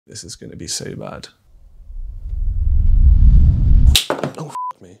This is going to be so bad. Oh,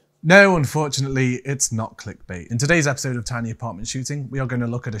 f me. No, unfortunately, it's not clickbait. In today's episode of Tiny Apartment Shooting, we are going to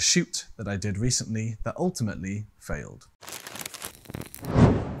look at a shoot that I did recently that ultimately failed.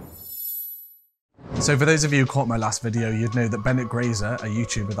 So for those of you who caught my last video, you'd know that Bennett Grazer, a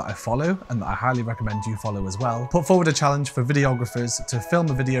YouTuber that I follow and that I highly recommend you follow as well, put forward a challenge for videographers to film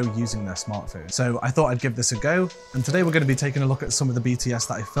a video using their smartphone. So I thought I'd give this a go, and today we're going to be taking a look at some of the BTS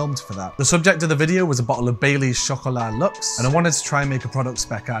that I filmed for that. The subject of the video was a bottle of Bailey's Chocolat Luxe, and I wanted to try and make a product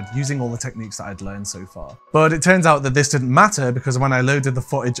spec ad using all the techniques that I'd learned so far. But it turns out that this didn't matter because when I loaded the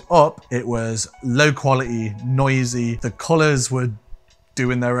footage up, it was low quality, noisy, the colors were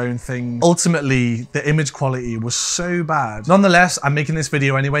doing their own thing. Ultimately, the image quality was so bad. Nonetheless, I'm making this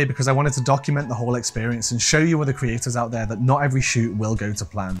video anyway because I wanted to document the whole experience and show you other creators out there that not every shoot will go to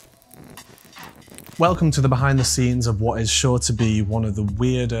plan. Welcome to the behind the scenes of what is sure to be one of the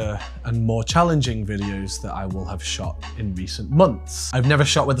weirder and more challenging videos that I will have shot in recent months. I've never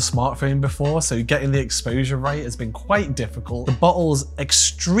shot with a smartphone before, so getting the exposure right has been quite difficult. The bottle's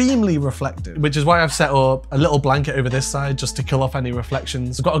extremely reflective, which is why I've set up a little blanket over this side just to kill off any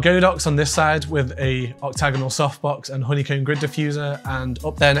reflections. I've got a Godox on this side with a octagonal softbox and honeycomb grid diffuser, and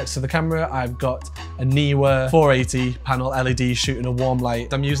up there next to the camera I've got a Neewer 480 panel LED shooting a warm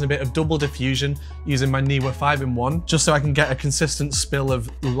light. I'm using a bit of double diffusion using my Neewer 5-in-1 just so I can get a consistent spill of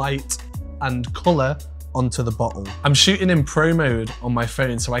light and colour onto the bottle. I'm shooting in pro mode on my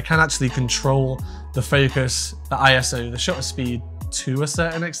phone, so I can actually control the focus, the ISO, the shutter speed to a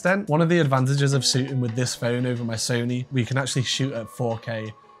certain extent. One of the advantages of shooting with this phone over my Sony, we can actually shoot at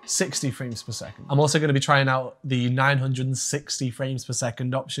 4K 60 frames per second. I'm also going to be trying out the 960 frames per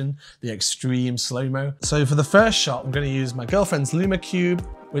second option, the extreme slow-mo. So for the first shot, I'm going to use my girlfriend's Luma Cube,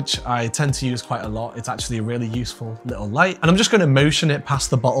 which I tend to use quite a lot. It's actually a really useful little light. And I'm just going to motion it past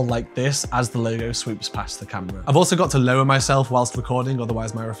the bottle like this as the logo swoops past the camera. I've also got to lower myself whilst recording,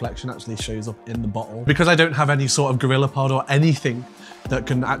 otherwise my reflection actually shows up in the bottle. Because I don't have any sort of Gorilla Pod or anything that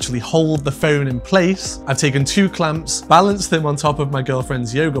can actually hold the phone in place, I've taken 2 clamps, balanced them on top of my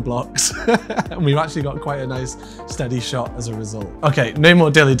girlfriend's yoga blocks, and we've actually got quite a nice steady shot as a result. Okay, no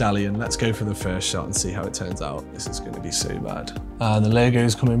more dilly-dallying. Let's go for the first shot and see how it turns out. This is going to be so bad. And the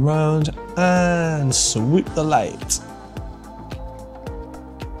logo's coming round and swoop the light.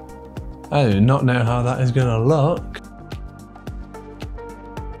 I do not know how that is going to look.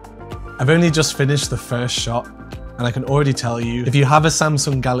 I've only just finished the first shot, and I can already tell you, if you have a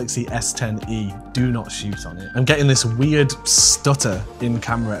Samsung Galaxy S10e, do not shoot on it. I'm getting this weird stutter in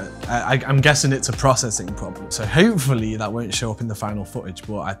camera. I'm guessing it's a processing problem. So hopefully that won't show up in the final footage,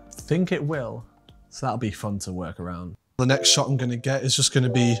 but I think it will. So that'll be fun to work around. The next shot I'm going to get is just going to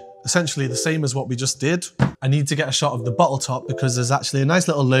be essentially the same as what we just did. I need to get a shot of the bottle top because there's actually a nice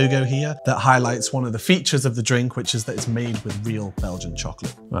little logo here that highlights one of the features of the drink, which is that it's made with real Belgian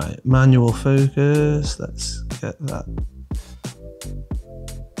chocolate. Right, manual focus, let's get that.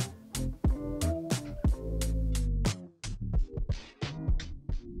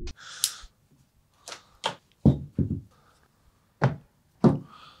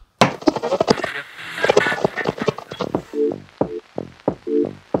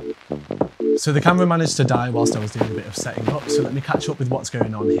 So the camera managed to die whilst I was doing a bit of setting up, so let me catch up with what's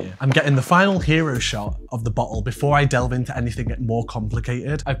going on here. I'm getting the final hero shot of the bottle before I delve into anything more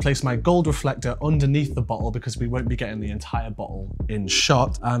complicated. I've placed my gold reflector underneath the bottle because we won't be getting the entire bottle in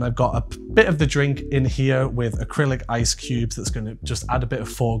shot, and I've got a bit of the drink in here with acrylic ice cubes that's going to just add a bit of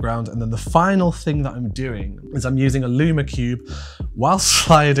foreground, and then the final thing that I'm doing is I'm using a Luma Cube while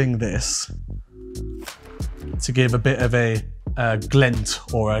sliding this to give a bit of a glint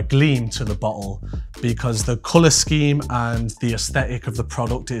or a gleam to the bottle, because the color scheme and the aesthetic of the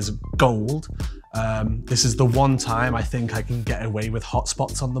product is gold. This is the one time I think I can get away with hot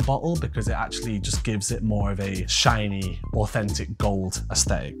spots on the bottle because it actually just gives it more of a shiny, authentic gold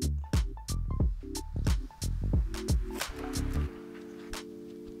aesthetic.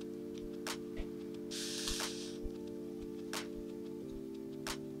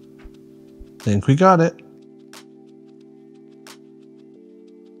 Think we got it.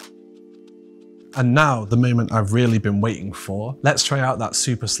 And now, the moment I've really been waiting for. Let's try out that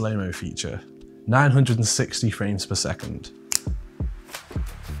super slow-mo feature. 960 frames per second.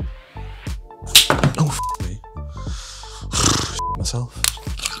 Oh, f me. Myself.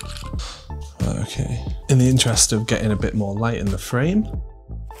 Okay. In the interest of getting a bit more light in the frame,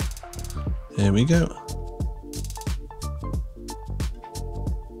 here we go.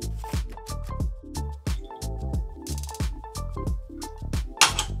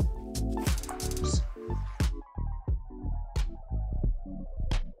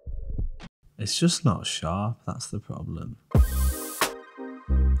 It's just not sharp, that's the problem.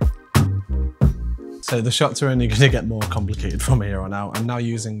 So the shots are only going to get more complicated from here on out. I'm now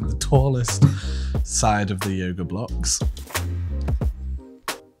using the tallest side of the yoga blocks.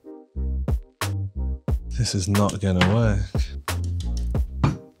 This is not going to work.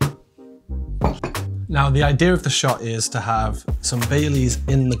 Now the idea of the shot is to have some Baileys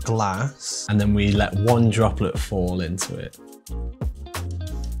in the glass and then we let one droplet fall into it.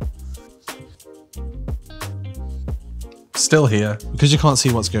 Still here, because you can't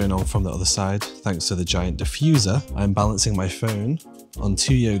see what's going on from the other side, thanks to the giant diffuser, I'm balancing my phone on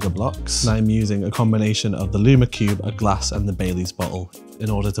 2 yoga blocks, and I'm using a combination of the Luma Cube, a glass, and the Bailey's bottle in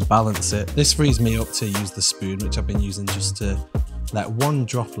order to balance it. This frees me up to use the spoon, which I've been using just to let one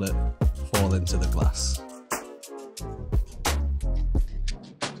droplet fall into the glass.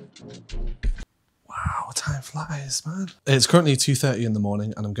 Time flies, man. It's currently 2:30 in the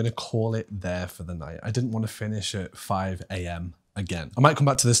morning and I'm gonna call it there for the night. I didn't want to finish at 5 AM again. I might come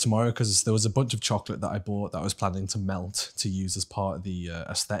back to this tomorrow because there was a bunch of chocolate that I bought that I was planning to melt to use as part of the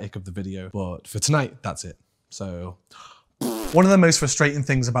aesthetic of the video. But for tonight, that's it. So one of the most frustrating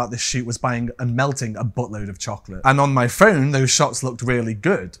things about this shoot was buying and melting a buttload of chocolate. And on my phone, those shots looked really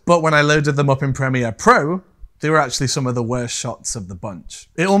good. But when I loaded them up in Premiere Pro, they were actually some of the worst shots of the bunch.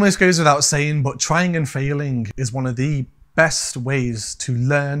 It almost goes without saying, but trying and failing is one of the best ways to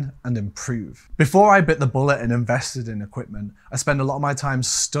learn and improve. Before I bit the bullet and invested in equipment, I spent a lot of my time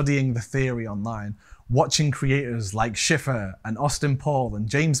studying the theory online, watching creators like Schiffer and Austin Paul and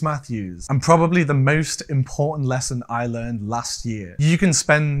James Matthews. And probably the most important lesson I learned last year. You can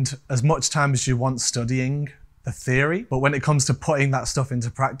spend as much time as you want studying the theory, but when it comes to putting that stuff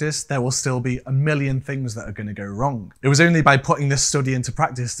into practice, there will still be a million things that are going to go wrong. It was only by putting this study into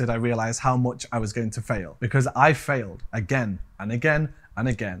practice did I realize how much I was going to fail, because I failed again and again and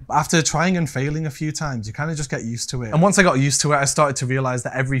again. But after trying and failing a few times, you kind of just get used to it. And once I got used to it, I started to realize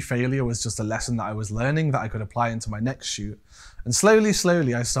that every failure was just a lesson that I was learning that I could apply into my next shoot. And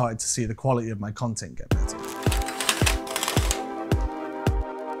slowly, I started to see the quality of my content get better.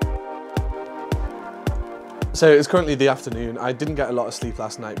 So it's currently the afternoon. I didn't get a lot of sleep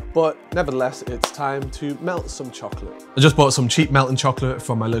last night, but nevertheless, it's time to melt some chocolate. I just bought some cheap melting chocolate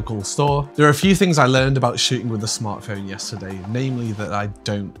from my local store. There are a few things I learned about shooting with a smartphone yesterday, namely that I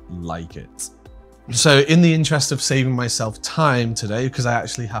don't like it. So in the interest of saving myself time today, because I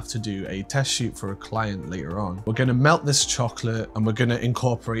actually have to do a test shoot for a client later on, we're gonna melt this chocolate and we're gonna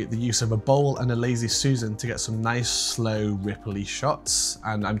incorporate the use of a bowl and a Lazy Susan to get some nice, slow, ripply shots.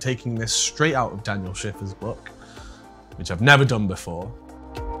 And I'm taking this straight out of Daniel Schiffer's book, which I've never done before.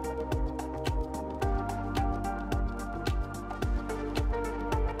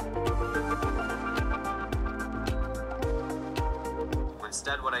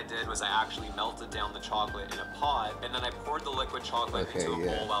 Instead, what I did was I actually melted down the chocolate in a pot, and then I poured the liquid chocolate into a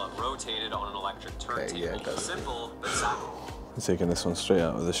bowl while it rotated on an electric turntable. Simple, but sound. I'm taking this one straight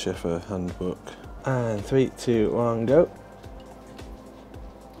out of the Schiffer handbook. And 3, 2, 1, go.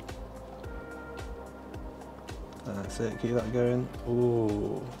 That's it, keep that going.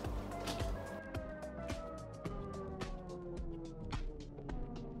 Ooh.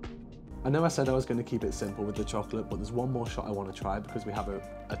 I know I said I was going to keep it simple with the chocolate, but there's one more shot I want to try because we have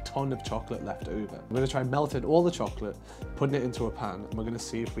a ton of chocolate left over. I'm going to try melting all the chocolate, putting it into a pan, and we're going to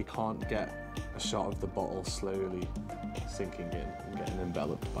see if we can't get a shot of the bottle slowly sinking in and getting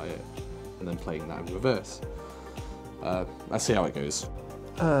enveloped by it, and then playing that in reverse. Let's see how it goes.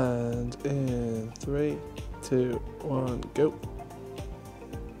 And in 3, 2, 1, go.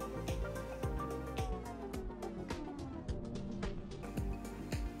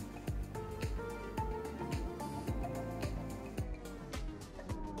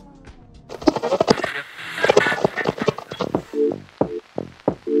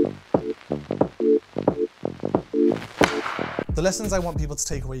 The lessons I want people to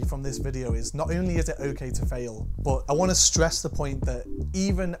take away from this video is not only is it okay to fail, but I want to stress the point that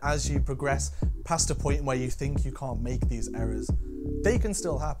even as you progress past a point where you think you can't make these errors, they can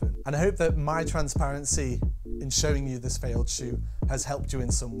still happen. And I hope that my transparency in showing you this failed shoot has helped you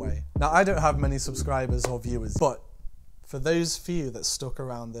in some way. Now, I don't have many subscribers or viewers, but for those few that stuck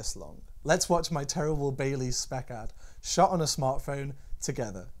around this long, let's watch my terrible Bailey's Spec ad shot on a smartphone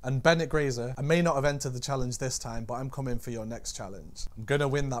together. And Bennett Grazer, I may not have entered the challenge this time, but I'm coming for your next challenge. I'm gonna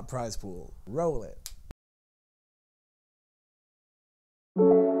win that prize pool. Roll it.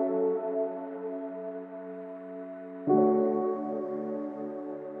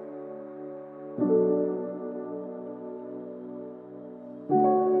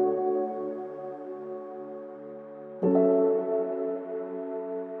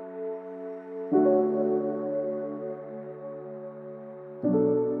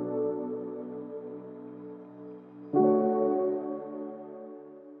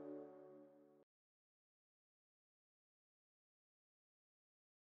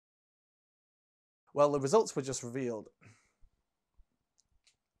 Well, the results were just revealed.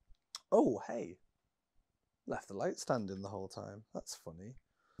 Oh, hey. Left the light standing the whole time. That's funny.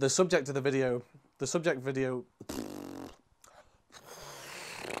 The subject video